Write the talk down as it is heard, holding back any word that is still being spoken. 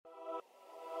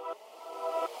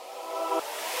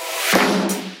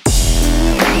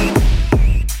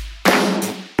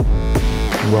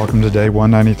Welcome to day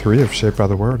 193 of Shaped by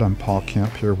the Word. I'm Paul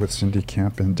Kemp here with Cindy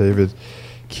Kemp and David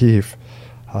Keefe.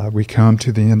 We come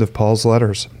to the end of Paul's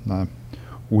letters.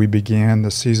 We began the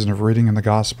season of reading in the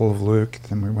Gospel of Luke.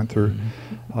 Then we went through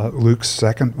Luke's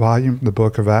second volume, the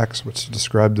book of Acts, which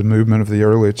described the movement of the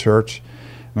early church.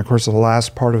 And of course, the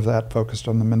last part of that focused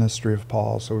on the ministry of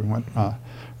Paul. So we went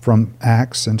from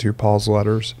Acts into Paul's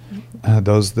letters,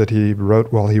 those that he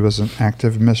wrote while he was an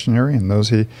active missionary, and those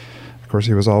he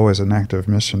was always an active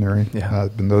missionary,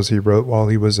 and those he wrote while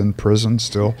he was in prison,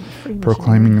 still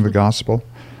proclaiming the gospel.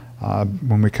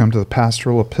 When we come to the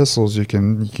pastoral epistles, you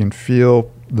can feel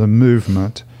the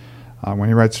movement. When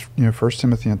he writes, 1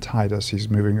 Timothy and Titus, he's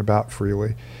moving about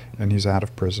freely, and he's out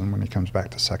of prison. When he comes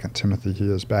back to 2 Timothy, he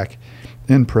is back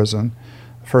in prison.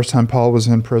 The first time Paul was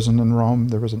in prison in Rome,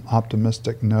 there was an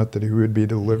optimistic note that he would be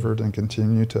delivered and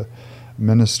continue to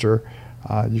minister.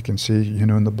 You can see,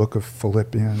 in the book of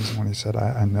Philippians, when he said,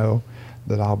 I know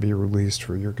that I'll be released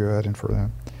for your good and for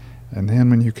them. And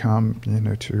then when you come, to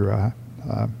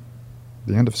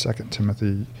the end of 2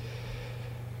 Timothy,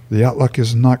 the outlook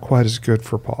is not quite as good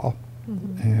for Paul.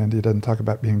 Mm-hmm. And he doesn't talk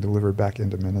about being delivered back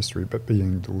into ministry, but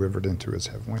being delivered into his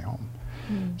heavenly home.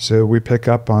 Mm-hmm. So we pick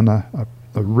up on a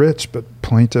rich but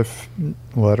plaintive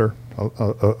letter,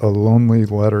 a lonely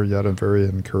letter, yet a very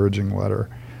encouraging letter.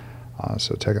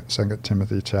 So 2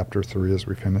 Timothy chapter 3 as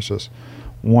we finish this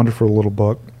wonderful little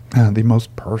book, the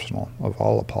most personal of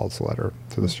all of Paul's letter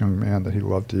to this young man that he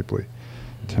loved deeply,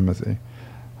 Timothy.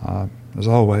 As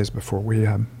always, before we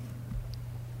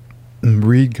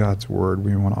read God's word,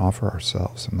 we want to offer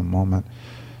ourselves in the moment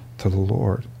to the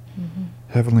Lord. Mm-hmm.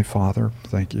 Heavenly Father,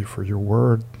 thank you for your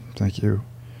word. Thank you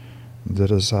that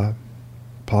as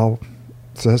Paul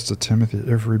says to Timothy,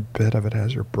 every bit of it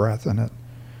has your breath in it.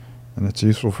 And it's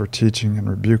useful for teaching and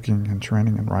rebuking and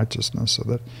training in righteousness so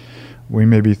that we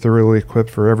may be thoroughly equipped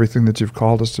for everything that you've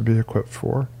called us to be equipped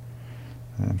for.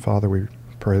 And Father, we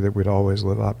pray that we'd always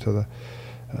live up to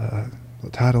the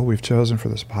title we've chosen for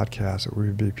this podcast, that we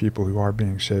would be people who are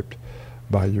being shaped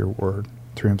by your word,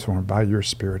 transformed by your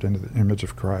Spirit into the image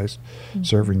of Christ, mm-hmm.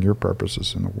 serving your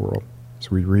purposes in the world.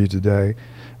 As we read today,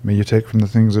 may you take from the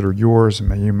things that are yours and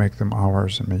may you make them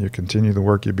ours, and may you continue the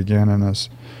work you began in us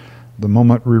the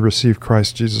moment we receive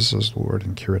Christ Jesus as Lord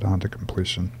and carry it on to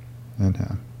completion in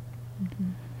him.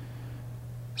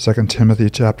 Mm-hmm. 2 Timothy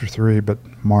chapter 3, but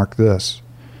mark this.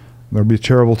 There will be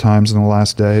terrible times in the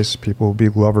last days. People will be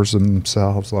lovers of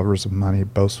themselves, lovers of money,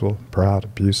 boastful, proud,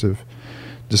 abusive,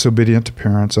 disobedient to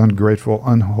parents, ungrateful,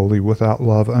 unholy, without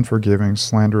love, unforgiving,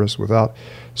 slanderous, without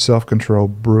self-control,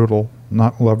 brutal,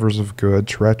 not lovers of good,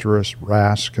 treacherous,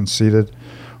 rash, conceited,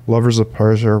 lovers of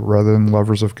pleasure rather than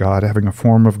lovers of God, having a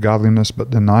form of godliness but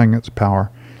denying its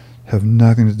power, have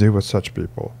nothing to do with such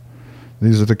people.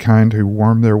 These are the kind who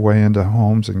worm their way into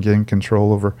homes and gain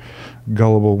control over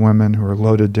gullible women who are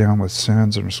loaded down with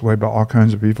sins and are swayed by all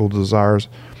kinds of evil desires,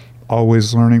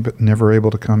 always learning but never able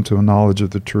to come to a knowledge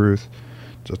of the truth.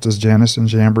 Just as Jannes and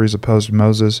Jambres opposed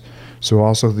Moses, so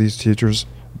also these teachers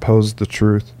opposed the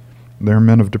truth. They are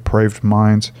men of depraved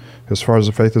minds, as far as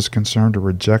the faith is concerned, are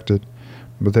rejected.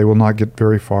 But they will not get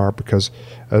very far because,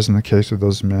 as in the case of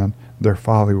those men, their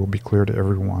folly will be clear to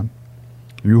everyone.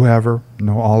 You, however,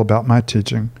 know all about my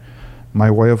teaching, my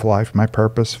way of life, my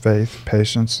purpose, faith,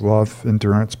 patience, love,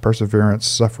 endurance, perseverance,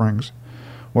 sufferings.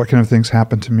 What kind of things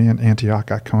happened to me in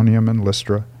Antioch, Iconium, and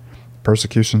Lystra,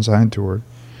 persecutions I endured.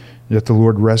 Yet the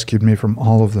Lord rescued me from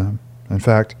all of them. In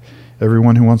fact,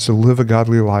 everyone who wants to live a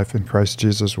godly life in Christ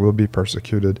Jesus will be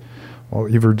persecuted, while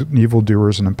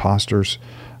evildoers and impostors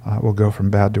will go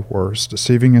from bad to worse,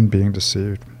 deceiving and being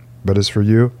deceived. But as for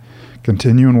you,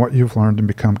 continue in what you've learned and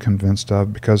become convinced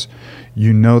of, because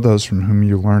you know those from whom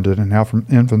you learned it, and how from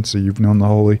infancy you've known the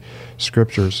Holy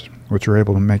Scriptures, which are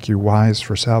able to make you wise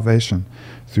for salvation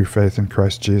through faith in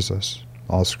Christ Jesus.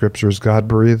 All Scripture is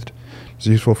God-breathed, is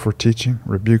useful for teaching,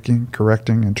 rebuking,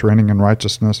 correcting, and training in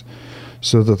righteousness,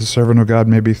 so that the servant of God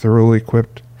may be thoroughly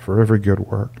equipped for every good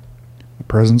work. The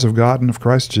presence of God and of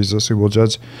Christ Jesus, who will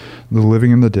judge the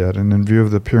living and the dead, and in view of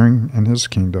the appearing in his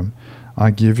kingdom, I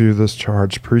give you this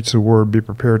charge: preach the word, be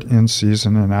prepared in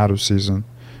season and out of season,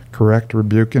 correct,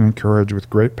 rebuke, and encourage with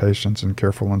great patience and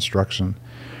careful instruction.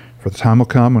 For the time will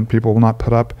come when people will not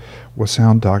put up with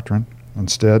sound doctrine.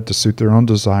 Instead, to suit their own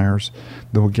desires,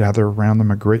 they will gather around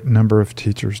them a great number of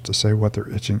teachers to say what their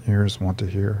itching ears want to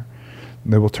hear.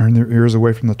 They will turn their ears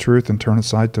away from the truth and turn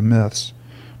aside to myths.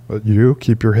 But you,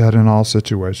 keep your head in all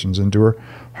situations, endure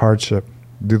hardship,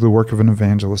 do the work of an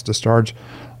evangelist, discharge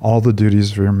all the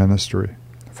duties of your ministry.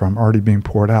 For I'm already being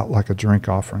poured out like a drink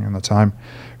offering, and the time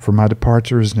for my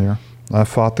departure is near. I've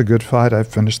fought the good fight, I've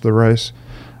finished the race,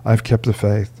 I've kept the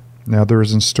faith. Now there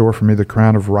is in store for me the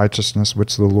crown of righteousness,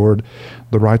 which the Lord,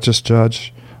 the righteous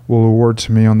judge, will award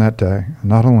to me on that day, and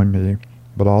not only me,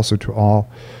 but also to all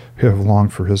who have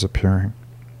longed for his appearing.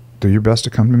 Do your best to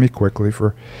come to me quickly,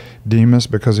 for Demas,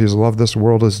 because he has loved this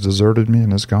world, has deserted me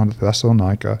and has gone to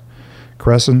Thessalonica.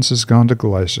 Crescens has gone to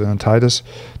Galatia, and Titus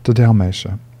to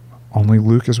Dalmatia. Only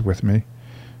Luke is with me.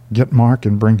 Get Mark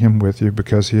and bring him with you,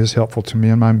 because he is helpful to me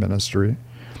in my ministry.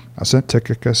 I sent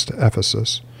Tychicus to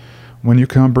Ephesus. When you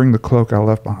come, bring the cloak I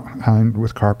left behind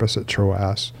with Carpus at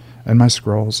Troas, and my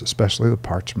scrolls, especially the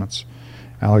parchments.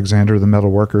 Alexander the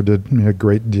metalworker did me a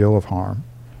great deal of harm.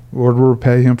 The Lord will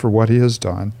repay him for what he has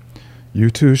done. You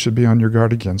too should be on your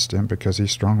guard against him, because he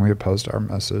strongly opposed our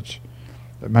message.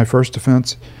 At my first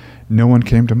offense, no one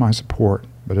came to my support,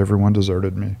 but everyone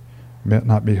deserted me. May it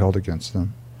not be held against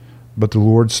them. But the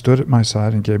Lord stood at my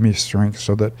side and gave me strength,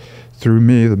 so that through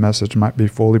me the message might be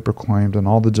fully proclaimed, and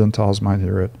all the Gentiles might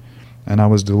hear it. And I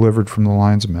was delivered from the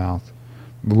lion's mouth.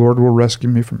 The Lord will rescue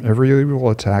me from every evil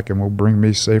attack, and will bring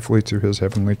me safely to his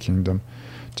heavenly kingdom.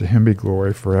 To him be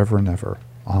glory forever and ever.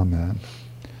 Amen.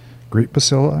 Greet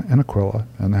Priscilla and Aquila,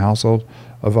 and the household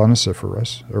of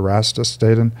Onesiphorus. Erastus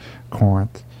stayed in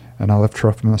Corinth, and I left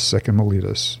Trophimus sick in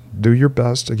Miletus. Do your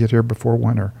best to get here before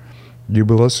winter.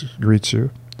 Eubulus greets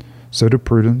you. So do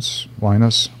Prudence,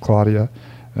 Linus, Claudia,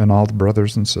 and all the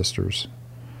brothers and sisters.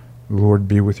 The Lord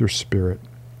be with your spirit.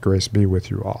 Grace be with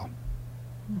you all.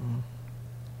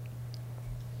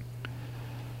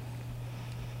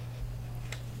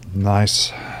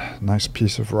 Nice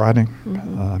piece of writing.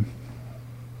 Mm-hmm.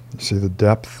 You see the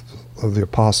depth of the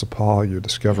Apostle Paul. You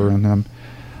discover in him,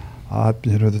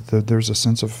 that there's a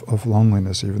sense of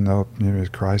loneliness, even though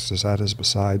Christ is at his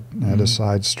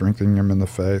side, strengthening him in the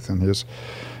faith, and he is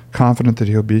confident that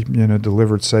he'll be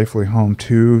delivered safely home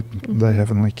to the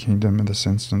heavenly kingdom. In this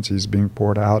instance, he's being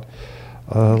poured out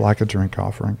like a drink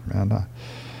offering, and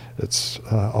it's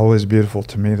always beautiful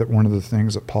to me that one of the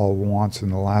things that Paul wants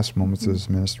in the last moments of his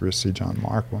ministry is see John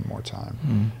Mark one more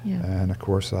time. Yeah. And of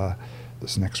course,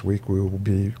 this next week we will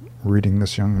be reading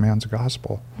this young man's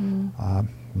gospel,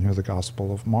 the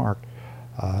Gospel of Mark.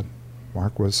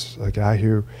 Mark was a guy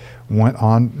who went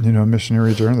on, a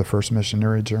missionary journey, the first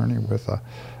missionary journey with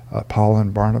Paul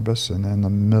and Barnabas, and in the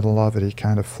middle of it he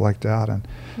kind of flaked out, and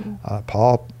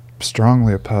Paul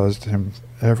strongly opposed him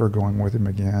ever going with him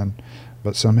again.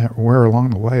 But somewhere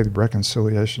along the way, the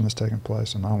reconciliation has taken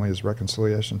place, and not only has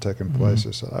reconciliation taken place,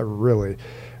 he said, I really,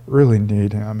 really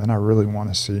need him, and I really want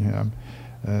to see him.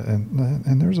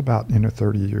 And there's about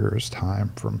 30 years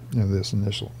time from this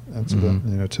initial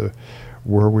incident to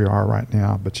where we are right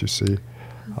now. But you see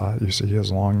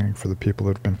his longing for the people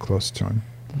that have been close to him.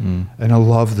 And I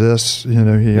love this.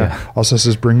 He also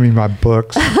says, "Bring me my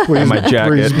books, please, my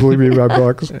jacket. Please bring me my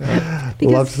books."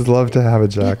 Love to have a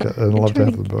jacket, and love to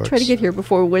have the books. Try to get here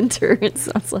before winter. It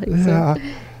sounds like. Yeah. So.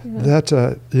 That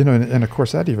and of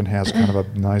course that even has kind of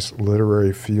a nice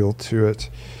literary feel to it,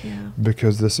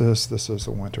 because this is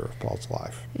the winter of Paul's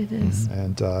life. It is,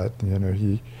 and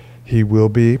he will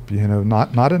be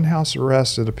not in house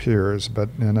arrest, it appears, but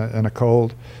in a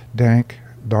cold, dank,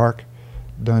 dark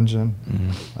dungeon,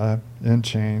 in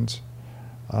chains,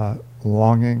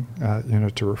 longing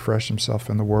to refresh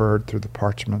himself in the Word through the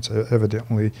parchments.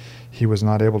 Evidently, he was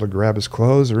not able to grab his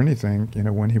clothes or anything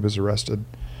when he was arrested.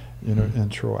 In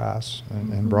Troas,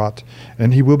 and brought,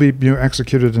 and he will be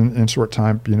executed in short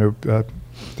time,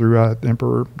 through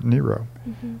Emperor Nero.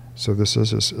 So this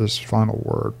is his final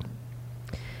word.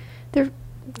 There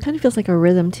kind of feels like a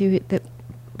rhythm too that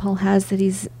Paul has, that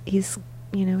he's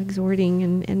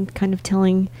exhorting and kind of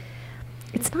telling.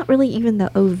 It's not really even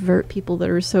the overt people that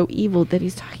are so evil that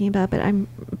he's talking about, but I'm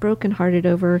brokenhearted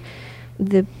over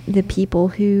the people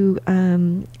who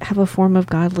have a form of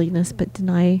godliness but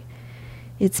deny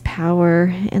its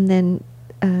power. And then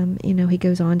he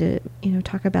goes on to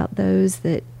talk about those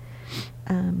that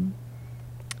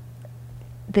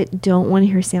that don't want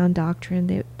to hear sound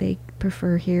doctrine. They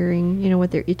prefer hearing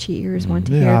what their itchy ears want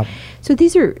to hear. So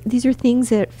these are things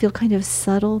that feel kind of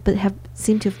subtle but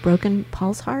seem to have broken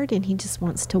Paul's heart, and he just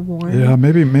wants to warn. Yeah,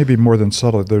 maybe more than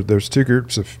subtle. There's two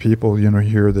groups of people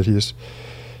here that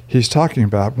he's talking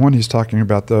about. One, he's talking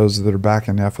about those that are back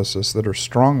in Ephesus that are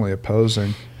strongly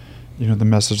opposing the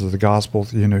message of the gospel,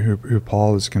 who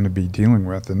Paul is going to be dealing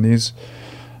with. And these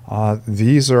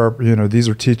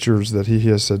are teachers that he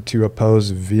has said to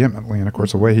oppose vehemently. And of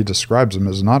course, the way he describes them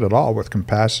is not at all with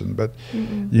compassion, but,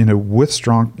 with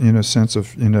strong, sense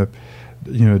of,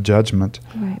 judgment.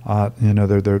 Right.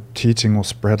 Their teaching will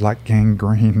spread like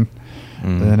gangrene.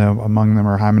 Among them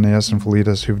are Hymenaeus and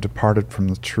Philetus, who've departed from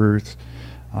the truth.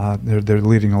 They're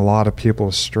leading a lot of people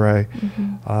astray.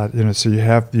 So you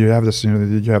have this,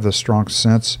 you have this strong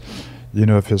sense,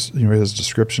 of his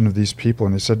description of these people.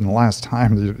 And he said in the last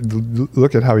time,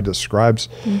 look at how he describes,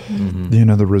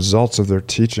 the results of their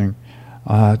teaching.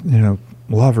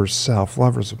 Lovers, self,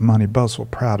 lovers of money, boastful,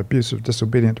 proud, abusive,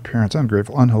 disobedient to parents,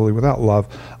 ungrateful, unholy, without love,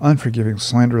 unforgiving,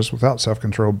 slanderous, without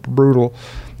self-control, brutal,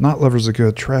 not lovers of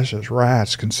good, treacherous,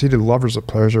 rash, conceited, lovers of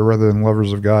pleasure rather than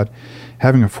lovers of God,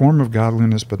 having a form of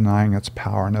godliness but denying its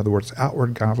power. In other words,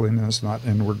 outward godliness, not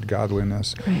inward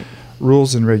godliness. Right.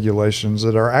 Rules and regulations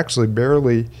that are actually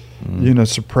barely,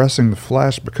 suppressing the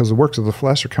flesh, because the works of the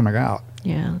flesh are coming out.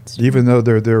 Yeah, that's true. Even though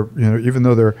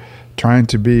they're trying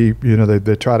to be,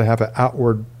 they try to have an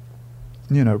outward,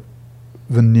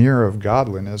 veneer of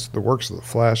godliness. The works of the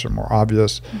flesh are more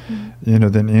obvious,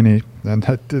 than any. And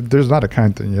there's not a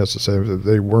kind thing he has to say.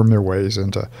 They worm their ways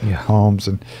into homes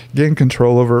and gain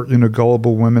control over,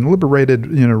 gullible women, liberated,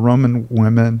 Roman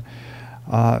women,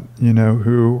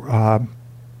 who are,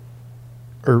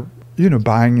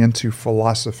 buying into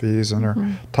philosophies and are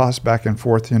tossed back and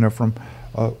forth, from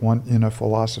one,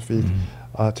 philosophy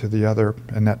to the other,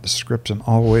 and that description,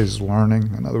 always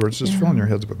learning. In other words, just filling your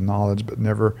heads with knowledge, but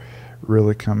never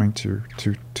really coming to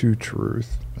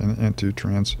truth and to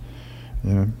trans,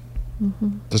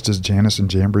 just as Jannes and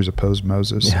Jambres opposed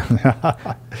Moses. Yeah.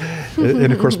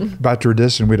 And of course, by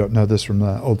tradition, we don't know this from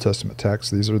the Old Testament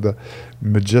text. These are the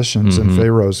magicians in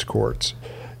Pharaoh's courts,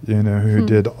 who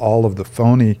did all of the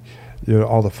phony,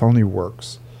 all the phony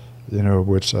works,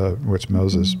 which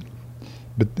Moses.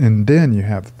 And then you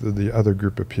have the other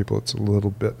group of people. It's a little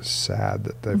bit sad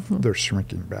that they're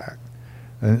shrinking back,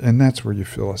 and that's where you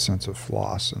feel a sense of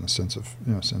loss and a sense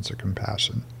of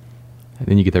compassion. And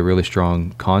then you get that really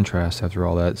strong contrast after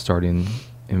all that, starting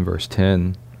in verse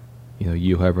 10.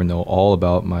 You, however, know all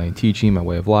about my teaching, my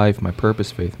way of life, my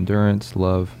purpose, faith, endurance,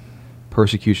 love,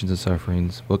 persecutions and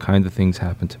sufferings, what kind of things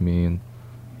happened to me, and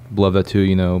love that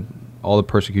too. All the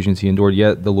persecutions he endured,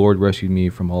 yet the Lord rescued me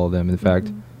from all of them. In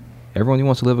fact, everyone who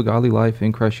wants to live a godly life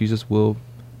in Christ Jesus will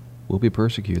be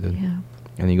persecuted. Yeah.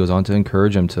 And he goes on to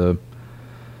encourage them to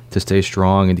stay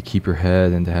strong and to keep your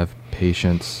head and to have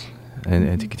patience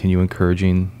and to continue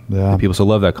encouraging the people. So I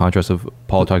love that contrast of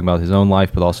Paul talking about his own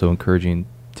life, but also encouraging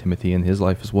Timothy in his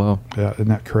life as well. Yeah, isn't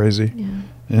that crazy? Yeah.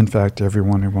 In fact,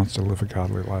 everyone who wants to live a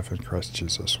godly life in Christ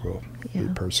Jesus will be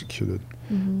persecuted.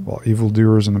 While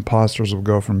evildoers and impostors will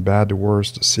go from bad to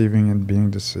worse, deceiving and being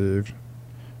deceived.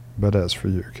 But as for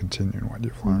you, continue in what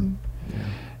you've learned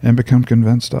and become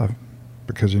convinced of,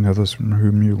 because you know those from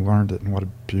whom you learned it, and what a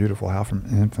beautiful, how from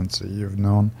infancy you've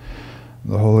known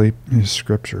the Holy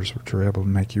Scriptures, which are able to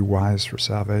make you wise for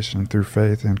salvation through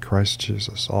faith in Christ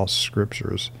Jesus. All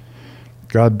Scriptures,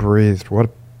 God breathed. What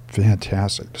a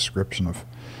fantastic description of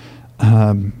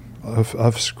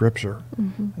Scripture.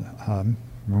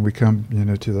 When we come,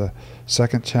 to the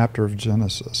second chapter of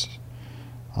Genesis.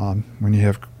 When you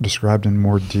have described in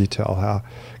more detail how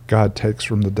God takes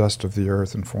from the dust of the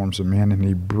earth and forms a man, and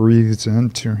he breathes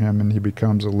into him and he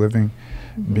becomes a living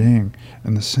being.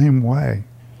 In the same way,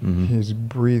 he's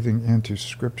breathing into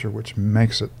Scripture, which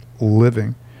makes it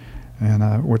living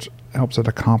and which helps it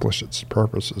accomplish its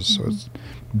purposes. So it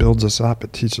builds us up.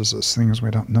 It teaches us things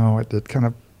we don't know. It kind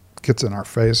of gets in our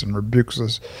face and rebukes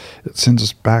us. It sends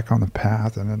us back on the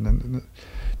path, and it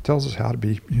tells us how to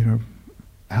be,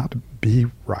 how to be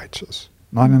righteous,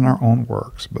 not in our own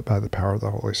works, but by the power of the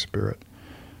Holy Spirit,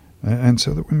 and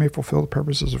so that we may fulfill the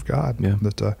purposes of God,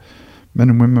 that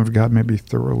men and women of God may be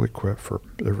thoroughly equipped for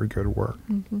every good work.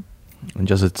 And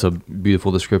just it's a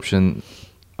beautiful description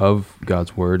of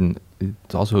God's Word, and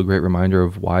it's also a great reminder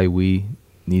of why we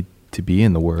need to be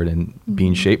in the Word and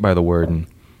being shaped by the Word, and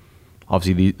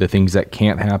obviously the things that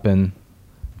can't happen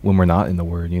when we're not in the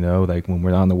Word, like when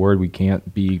we're not in the Word, we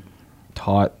can't be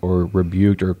taught or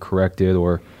rebuked or corrected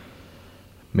or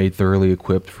made thoroughly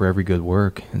equipped for every good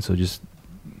work. And so just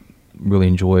really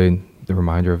enjoy the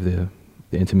reminder of the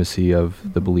intimacy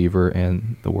of the believer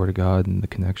and the Word of God and the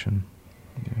connection.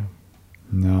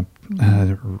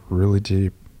 Really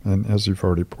deep. And as you've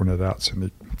already pointed out,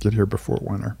 Cindy, get here before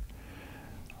winter.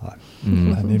 I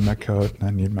need my coat and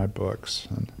I need my books,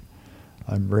 and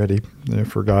I'm ready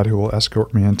for God, who will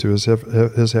escort me into his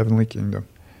heavenly kingdom.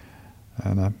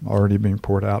 And I'm already being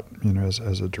poured out,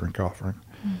 as a drink offering.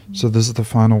 So this is the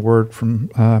final word from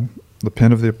the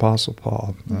pen of the Apostle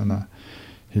Paul. And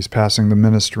he's passing the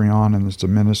ministry on, and it's a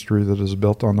ministry that is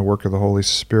built on the work of the Holy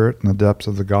Spirit and the depths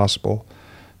of the gospel,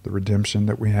 the redemption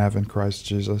that we have in Christ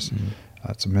Jesus.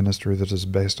 It's a ministry that is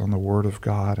based on the Word of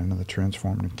God and the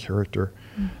transforming character,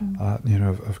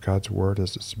 of God's Word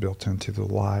as it's built into the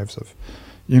lives of,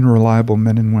 reliable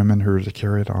men and women who are to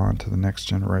carry it on to the next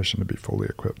generation to be fully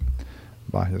equipped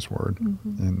by His Word.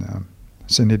 Mm-hmm. And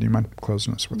Cindy, do you mind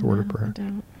closing us with a word of prayer? I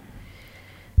don't.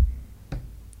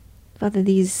 Father,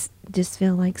 these just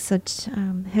feel like such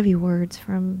heavy words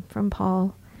from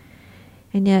Paul.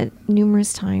 And yet,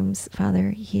 numerous times, Father,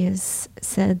 he has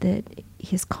said that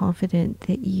he is confident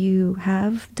that you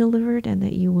have delivered and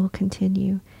that you will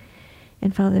continue.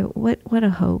 And Father, what a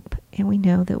hope. And we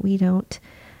know that we don't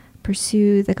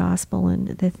pursue the gospel and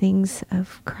the things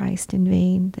of Christ in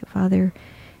vain. That, Father,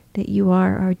 that you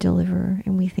are our deliverer,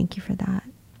 and we thank you for that.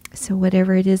 So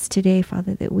whatever it is today,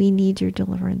 Father, that we need your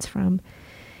deliverance from,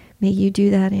 may you do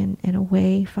that in a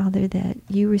way, Father, that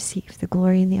you receive the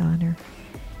glory and the honor.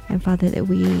 And Father, that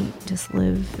we just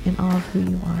live in awe of who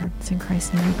you are. It's in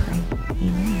Christ's name we pray.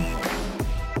 Amen.